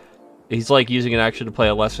a... He's like using an action to play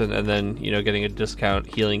a lesson and then, you know, getting a discount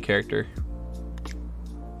healing character.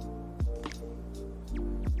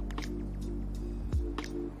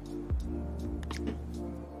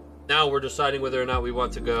 Now we're deciding whether or not we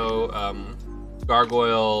want to go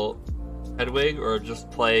Gargoyle Hedwig or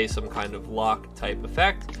just play some kind of lock type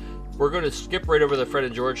effect. We're going to skip right over the Fred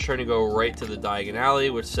and George turn and go right to the Diagon Alley,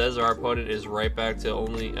 which says our opponent is right back to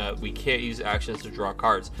only... we can't use actions to draw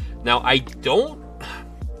cards. Now, I don't...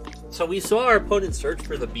 So we saw our opponent search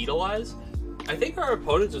for the Beetle Eyes. I think our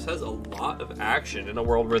opponent just has a lot of action in a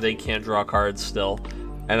world where they can't draw cards still.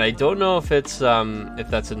 And I don't know if it's if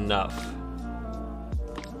that's enough.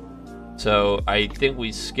 So I think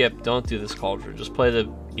we skip, don't do this Cauldron, just play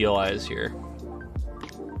the Eel Eyes here.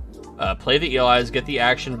 Play the Eel Eyes, get the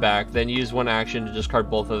action back, then use one action to discard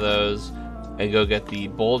both of those, and go get the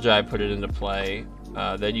Bulge Eye, put it into play.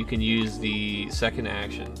 Then you can use the second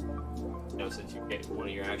action, you know, since you get one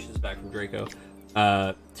of your actions back from Draco,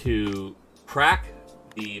 to crack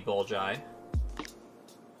the Bulge Eye.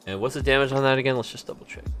 And what's the damage on that again? Let's just double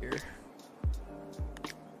check here.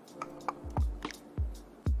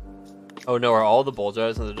 Oh no, are all the Bulge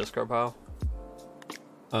Eyes in the discard pile?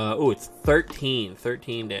 Oh, it's 13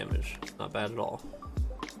 damage. Not bad at all.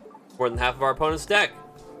 More than half of our opponent's deck.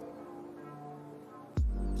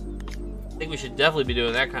 I think we should definitely be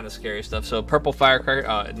doing that kind of scary stuff. So purple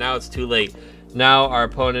firecracker, now it's too late. Now our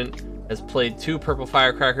opponent has played 2 purple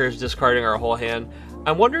firecrackers, discarding our whole hand.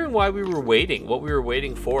 I'm wondering why we were waiting, what we were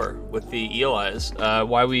waiting for with the Eel Eyes.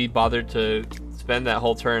 Why we bothered to spend that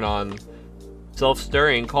whole turn on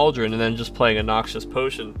Self-Stirring Cauldron and then just playing a Noxious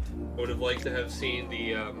Potion. I would have liked to have seen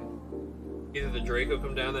the either the Draco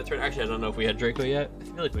come down that turn. Actually, I don't know if we had Draco yet. I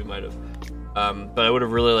feel like we might have. But I would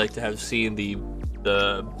have really liked to have seen the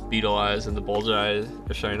Beetle Eyes and the Bulge Eyes.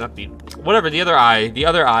 Or sorry, not Beetle. Whatever, the other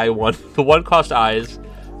eye one. The 1-cost eyes.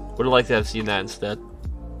 Would have liked to have seen that instead.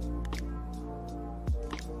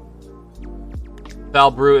 Foul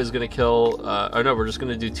Brew is going to kill... oh no, we're just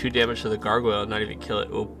going to do 2 damage to the Gargoyle and not even kill it.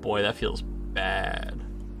 Oh boy, that feels bad.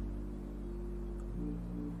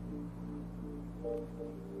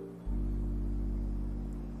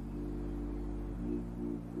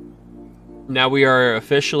 Now we are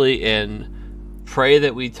officially in. Pray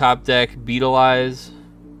that we top deck Beetle Eyes.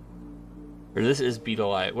 Or this is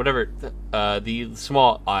Beetle Eye. Whatever. The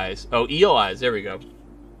small eyes. Oh, Eel Eyes. There we go.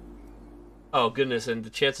 Oh, goodness. And the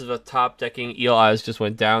chances of top decking Eel Eyes just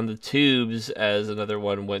went down the tubes as another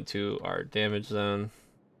one went to our damage zone.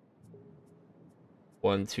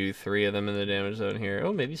 1, 2, 3 of them in the damage zone here.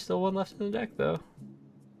 Oh, maybe still one left in the deck, though.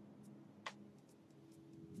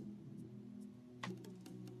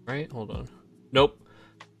 Right? Hold on. Nope.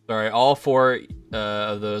 Sorry, all 4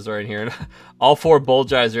 of those are in here. All 4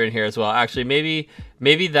 Bulge Eyes are in here as well. Actually,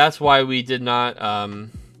 maybe that's why we did not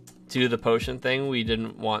do the potion thing. We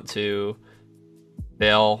didn't want to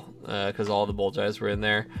bail because all the Bulge Eyes were in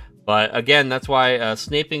there. But again, that's why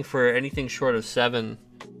snaping for anything short of 7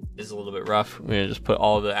 is a little bit rough. We're going to just put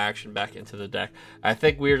all the action back into the deck. I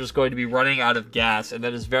think we're just going to be running out of gas, and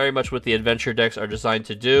that is very much what the adventure decks are designed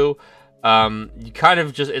to do. You kind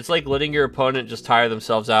of just, it's like letting your opponent just tire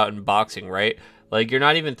themselves out in boxing, right? Like, you're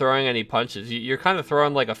not even throwing any punches. You're kind of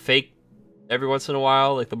throwing like a fake every once in a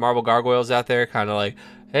while, like the Marble Gargoyles out there, kind of like,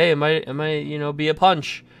 hey, it might, you know, be a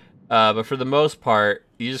punch. But for the most part,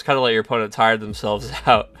 you just kind of let your opponent tire themselves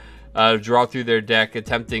out, draw through their deck,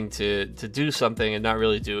 attempting to do something and not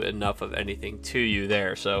really do enough of anything to you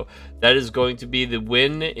there. So that is going to be the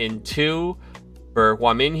win in 2 for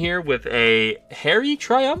Huamin here with a Harry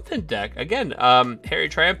Triumphant deck. Again, Harry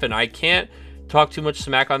Triumphant, I can't talk too much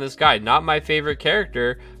smack on this guy. Not my favorite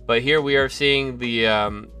character, but here we are seeing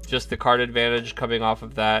the just the card advantage coming off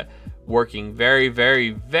of that, working very,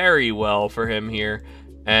 very, very well for him here.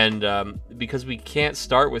 And because we can't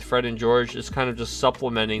start with Fred and George, it's kind of just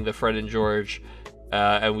supplementing the Fred and George.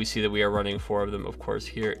 And we see that we are running 4 of them, of course,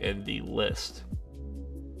 here in the list.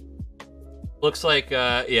 Looks like,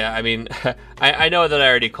 yeah, I mean, I know that I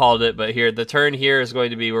already called it, but here, the turn here is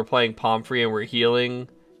going to be, we're playing Pomfrey and we're healing.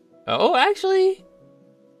 Oh, actually,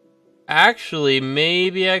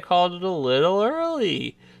 maybe I called it a little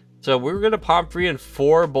early. So we're gonna Pomfrey in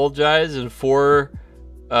 4 Bulleyes and 4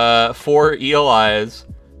 Eel Eyes.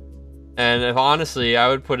 And if honestly, I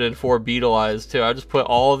would put in 4 Beetle Eyes too. I'd just put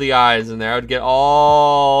all the eyes in there. I would get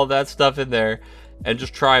all that stuff in there and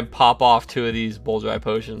just try and pop off 2 of these Bulleye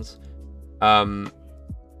potions.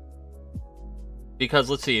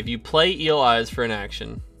 Because let's see, if you play Eel Eyes for an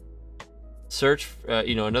action, search,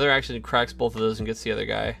 you know, another action cracks both of those and gets the other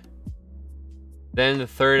guy. Then the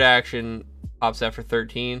 3rd action pops out for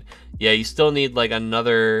 13. Yeah, you still need like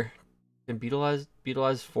another. Can Beetle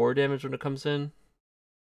Eyes 4 damage when it comes in?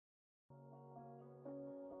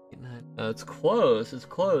 It's close. It's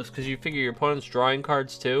close because you figure your opponent's drawing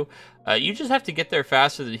cards too. You just have to get there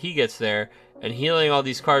faster than he gets there, and healing all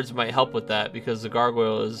these cards might help with that because the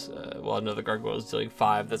gargoyle is well, no, the gargoyle is dealing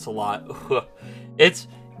 5. That's a lot.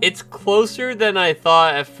 It's closer than I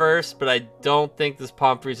thought at first, but I don't think this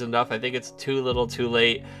Pomfrey is enough. I think it's too little, too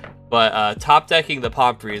late. But top decking the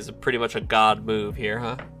Pomfrey is pretty much a god move here,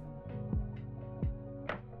 huh?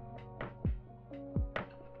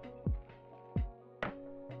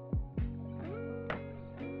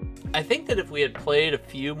 I think that if we had played a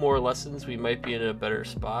few more lessons, we might be in a better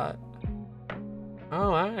spot.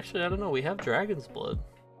 Oh, actually, I don't know. We have Dragon's Blood.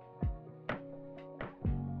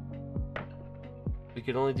 We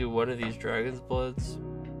could only do one of these Dragon's Bloods.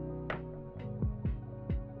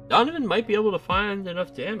 Donovan might be able to find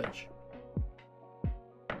enough damage.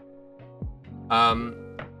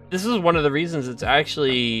 This is one of the reasons it's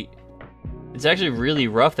actually really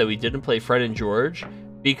rough that we didn't play Fred and George,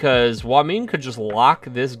 because Huamin could just lock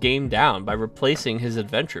this game down by replacing his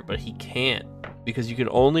adventure, but he can't, because you can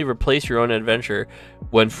only replace your own adventure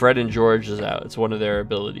when Fred and George is out. It's one of their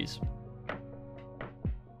abilities.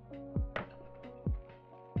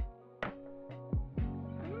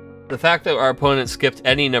 The fact that our opponent skipped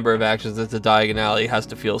any number of actions at the diagonally has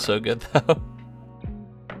to feel so good, though.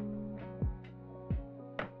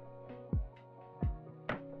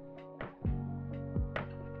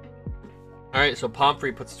 Alright, so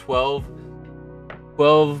Pomfrey puts 12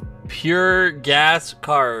 pure gas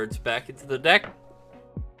cards back into the deck.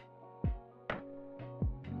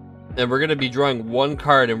 And we're gonna be drawing 1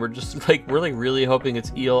 card, and we're really hoping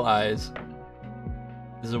it's Eel Eyes.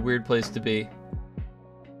 This is a weird place to be.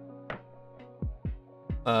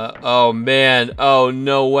 Oh man, oh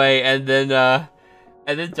no way. And then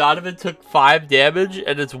Donovan took 5 damage,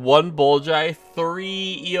 and it's 1 Bulleye,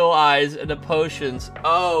 3 Eel Eyes, and a Potions.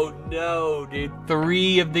 Oh no, dude.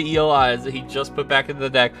 3 of the Eel Eyes that he just put back into the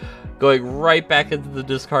deck, going right back into the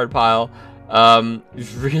discard pile.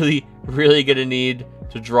 He's really gonna need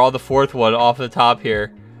to draw the 4th one off the top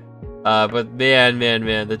here. But man,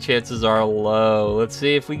 the chances are low. Let's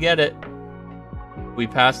see if we get it. We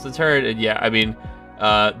passed the turn, and yeah, I mean,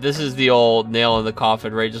 this is the old nail in the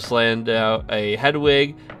coffin, right? Just land out a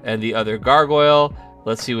Hedwig and the other gargoyle.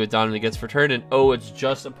 Let's see what Donovan gets for turn. And oh, it's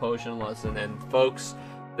just a potion lesson. And folks,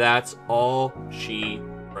 that's all she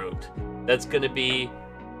wrote. That's going to be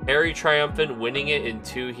Harry Triumphant winning it in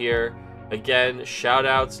 2 here. Again, shout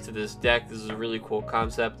outs to this deck. This is a really cool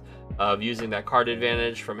concept of using that card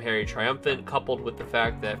advantage from Harry Triumphant, coupled with the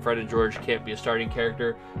fact that Fred and George can't be a starting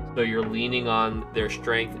character, so you're leaning on their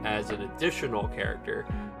strength as an additional character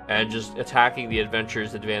and just attacking the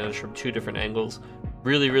adventure's advantage from 2 different angles.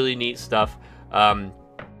 Really neat stuff.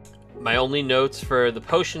 My only notes for the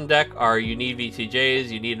potion deck are you need VTJs,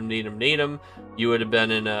 you need them. You would have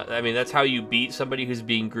been in a, I mean, that's how you beat somebody who's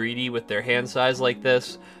being greedy with their hand size like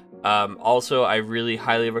this. Also, I really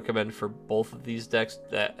highly recommend for both of these decks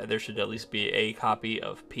that there should at least be a copy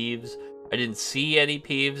of Peeves. I didn't see any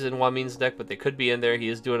Peeves in Huamin's deck, but they could be in there. He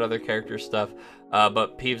is doing other character stuff.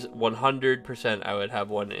 But Peeves, 100%, I would have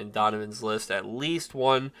one in Donovan's list, at least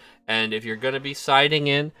one. And if you're going to be siding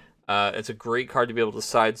in, it's a great card to be able to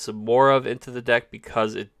side some more of into the deck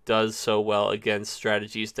because it does so well against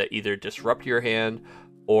strategies that either disrupt your hand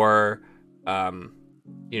or,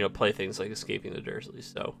 you know, play things like Escaping the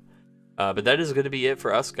Dursleys. So. But that is going to be it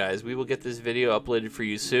for us, guys. We will get this video uploaded for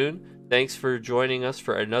you soon. Thanks for joining us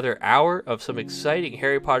for another hour of some exciting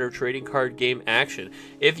Harry Potter trading card game action.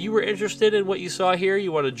 If you were interested in what you saw here,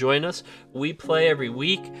 you want to join us, we play every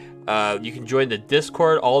week. You can join the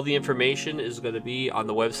Discord. All the information is going to be on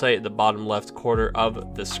the website at the bottom left corner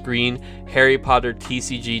of the screen,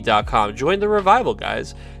 harrypottertcg.com. Join the revival,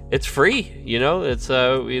 guys. It's free, you know. It's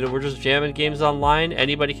you know, we're just jamming games online.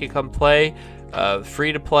 Anybody can come play.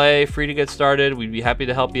 Free to play, free to get started. We'd be happy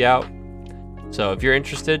to help you out. So if you're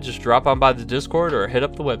interested, just drop on by the Discord or hit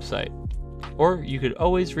up the website. Or you could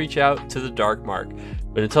always reach out to the Dark Mark.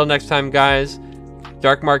 But until next time, guys,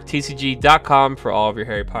 darkmarktcg.com for all of your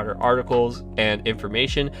Harry Potter articles and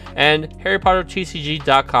information, and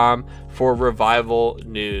harrypottertcg.com for revival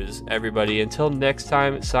news. Everybody, until next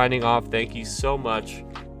time, signing off. Thank you so much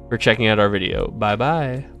for checking out our video. Bye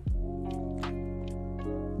bye.